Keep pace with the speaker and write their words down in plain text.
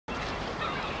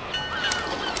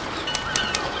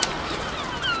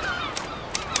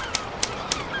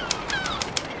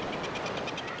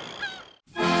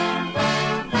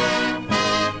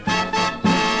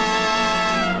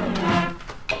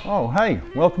Well, hey,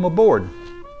 welcome aboard.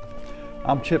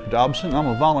 I'm CHIEF Dobson. I'm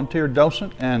a volunteer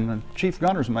docent and a chief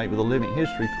gunner's mate with the Living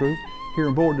History crew here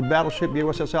aboard the battleship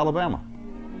U.S.S. Alabama.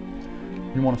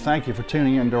 We want to thank you for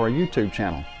tuning in to our YouTube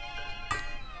channel.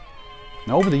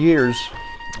 Now, over the years,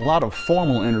 a lot of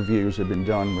formal interviews have been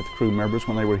done with crew members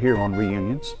when they were here on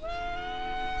reunions.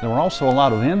 There were also a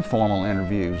lot of informal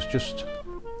interviews, just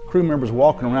crew members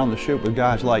walking around the ship with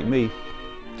guys like me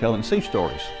telling sea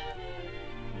stories.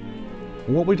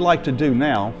 What we'd like to do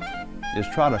now is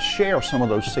try to share some of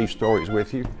those sea stories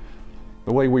with you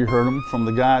the way we heard them from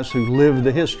the guys who lived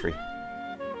the history.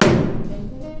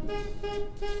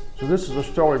 So this is a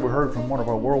story we heard from one of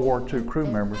our World War II crew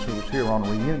members who was here on a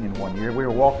reunion one year. We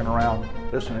were walking around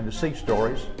listening to sea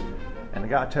stories, and the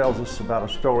guy tells us about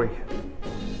a story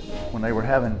when they were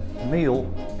having a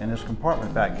meal in this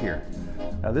compartment back here.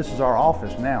 Now this is our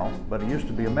office now, but it used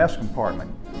to be a mess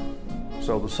compartment.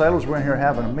 So the sailors were in here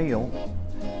having a meal,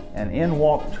 and in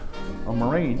walked a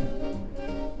Marine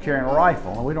carrying a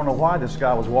rifle. And we don't know why this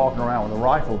guy was walking around with a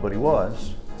rifle, but he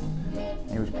was.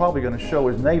 He was probably going to show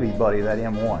his Navy buddy that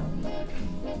M1.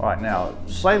 All right, now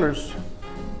sailors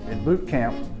in boot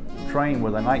camp trained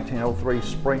with a 1903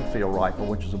 Springfield rifle,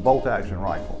 which is a bolt-action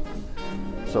rifle.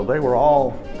 So they were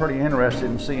all pretty interested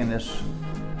in seeing this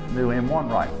new M1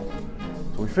 rifle.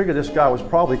 So we figured this guy was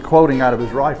probably quoting out of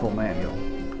his rifle manual.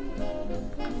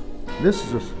 This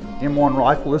is a M1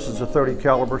 rifle. This is a 30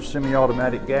 caliber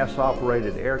semi-automatic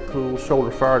gas-operated air-cooled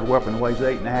shoulder-fired weapon. Weighs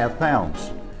 8.5 pounds.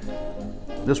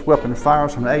 This weapon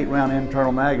fires from an 8-round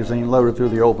internal magazine loaded through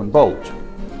the open bolt.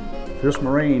 This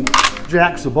Marine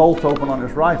jacks the bolt open on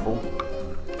his rifle,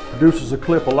 produces a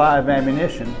clip of live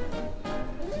ammunition,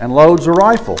 and loads the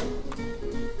rifle.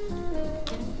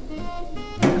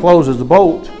 He closes the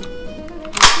bolt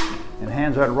and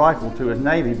hands that rifle to his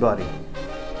Navy buddy.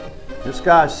 This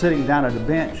guy's sitting down at a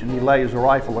bench and he lays the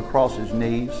rifle across his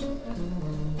knees,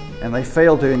 and they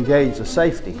fail to engage the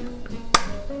safety.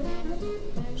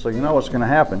 So you know what's going to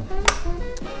happen.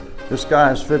 This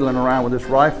guy is fiddling around with this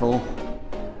rifle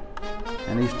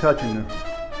and he's touching the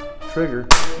trigger.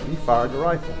 He fired the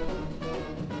rifle.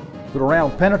 The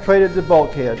round penetrated the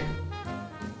bulkhead,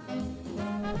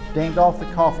 dinged off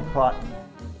the coffee pot,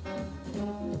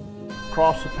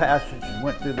 crossed the passage and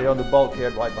went through the other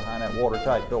bulkhead right behind that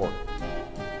watertight door.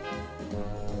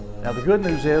 Now the good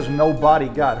news is nobody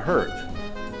got hurt.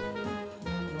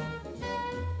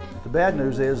 The bad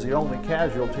news is the only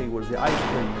casualty was the ice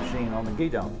cream machine on the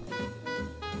guidon.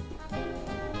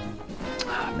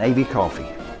 Navy coffee.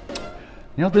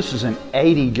 You know, this is an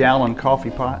 80-gallon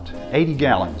coffee pot. 80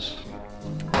 gallons.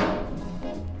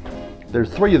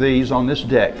 There's 3 of these on this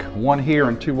deck, 1 here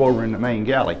and 2 over in the main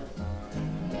galley.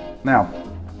 Now,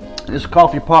 this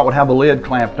coffee pot would have a lid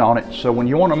clamped on it, so when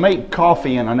you want to make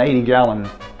coffee in an 80-gallon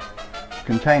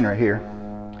container here,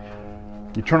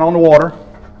 you turn on the water,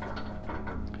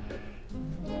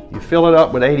 you fill it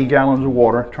up with 80 gallons of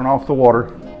water, turn off the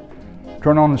water,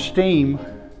 turn on the steam,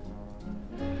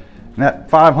 and that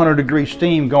 500-degree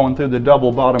steam going through the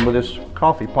double bottom of this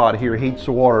coffee pot here heats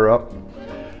the water up.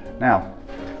 Now,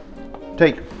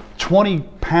 take 20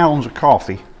 pounds of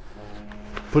coffee,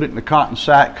 put it in a cotton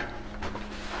sack,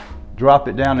 drop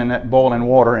it down in that boiling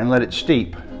water and let it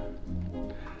steep.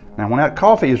 Now when that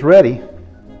coffee is ready,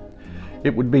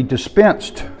 it would be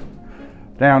dispensed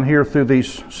down here through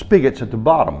these spigots at the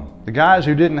bottom. The guys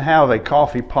who didn't have a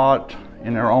coffee pot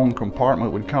in their own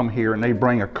compartment would come here and they'd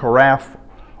bring a carafe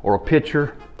or a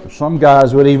pitcher. Some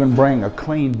guys would even bring a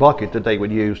clean bucket that they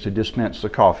would use to dispense the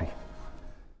coffee.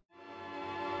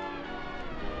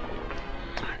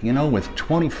 You know, with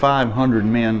 2,500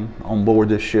 men on board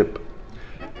this ship,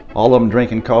 all of them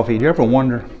drinking coffee, do you ever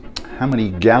wonder how many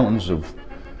gallons of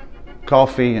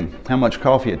coffee and how much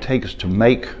coffee it takes to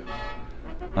make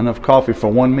enough coffee for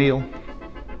one meal?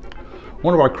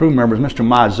 One of our crew members, Mr.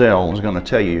 Mizell, is going to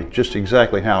tell you just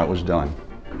exactly how it was done.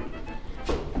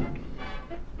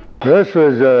 This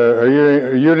was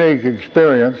a unique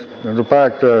experience in the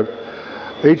fact that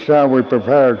each time we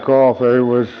prepared coffee, it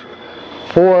was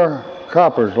 4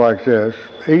 coppers like this,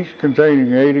 each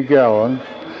containing 80 gallons,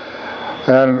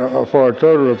 and for a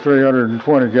total of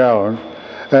 320 gallons.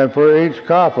 And for each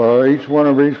copper, each one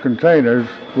of these containers,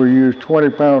 we used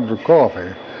 20 pounds of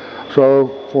coffee.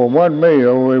 So for one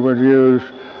meal, we would use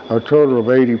a total of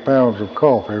 80 pounds of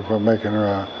coffee for making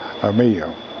a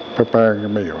meal, preparing a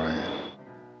meal.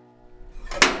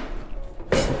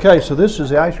 Okay, so this is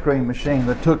the ice cream machine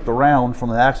that took the round from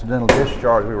the accidental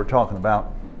discharge we were talking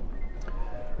about.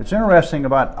 It's interesting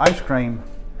about ice cream.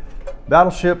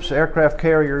 Battleships, aircraft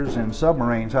carriers, and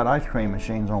submarines had ice cream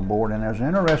machines on board, and there's an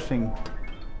interesting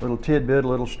little tidbit, a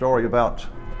little story about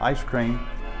ice cream.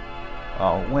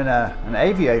 When an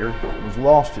aviator was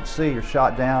lost at sea or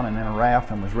shot down and in a raft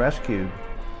and was rescued,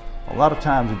 a lot of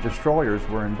times the destroyers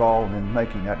were involved in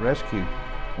making that rescue.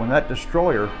 When that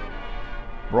destroyer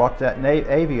brought that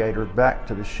aviator back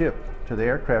to the ship, to the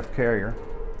aircraft carrier,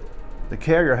 the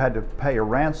carrier had to pay a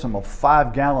ransom of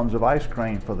 5 gallons of ice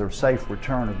cream for the safe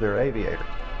return of their aviator.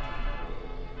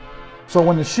 So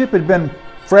when the ship had been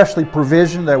freshly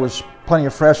provisioned, there was plenty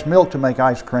of fresh milk to make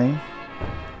ice cream.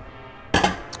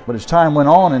 But as time went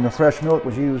on and the fresh milk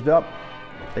was used up,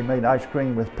 they made ice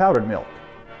cream with powdered milk.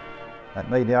 That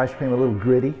made the ice cream a little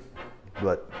gritty,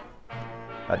 but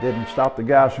that didn't stop the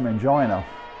guys from enjoying a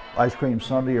ice cream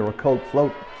sundae or a Coke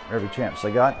float every chance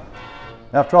they got.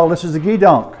 After all, this is the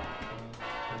Gedunk.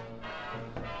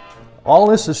 All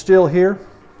this is still here,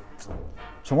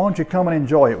 so why don't you come and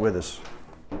enjoy it with us.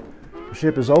 The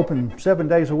ship is open 7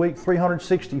 days a week,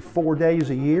 364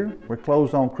 days a year. We're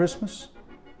closed on Christmas,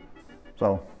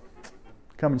 so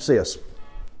come and see us.